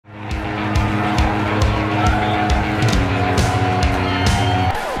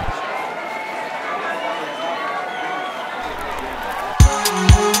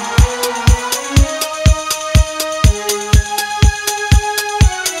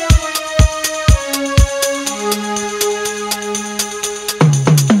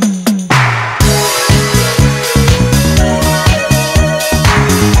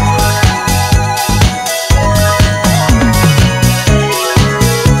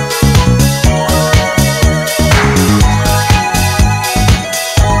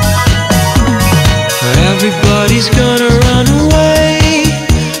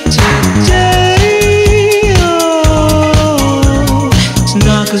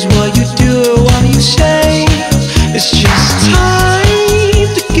'cause what you do or what you say, it's just time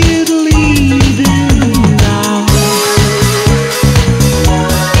to get leaving now.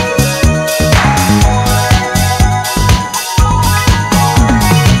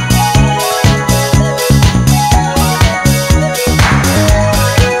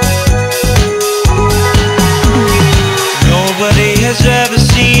 Nobody has ever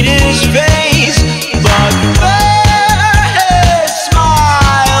seen his face, but first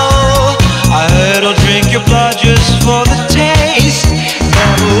smile. I heard I'll drink your blood just for the taste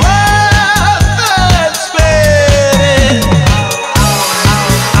of love that's spitting.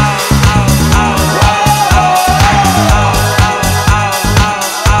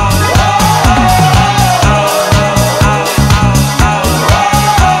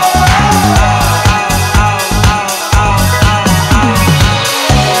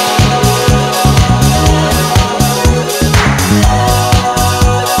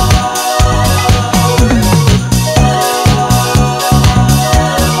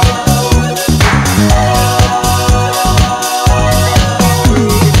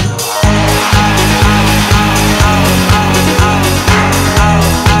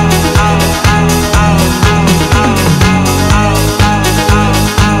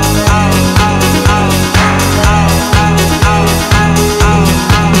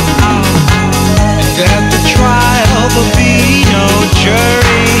 At the trial there'll be no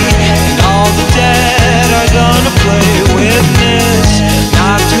jury, and all the dead are gonna play witness.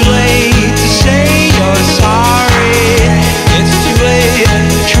 Not too late to say you're sorry, it's too late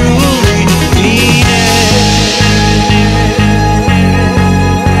to truly mean it.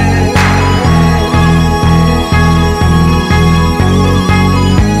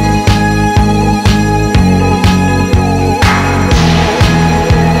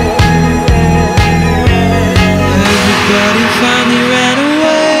 Everybody finally ran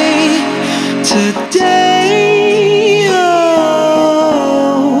away today. Oh,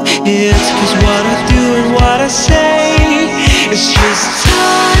 it's 'cause what I do and what I say, it's just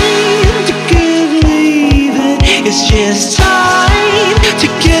time to get leaving. It's just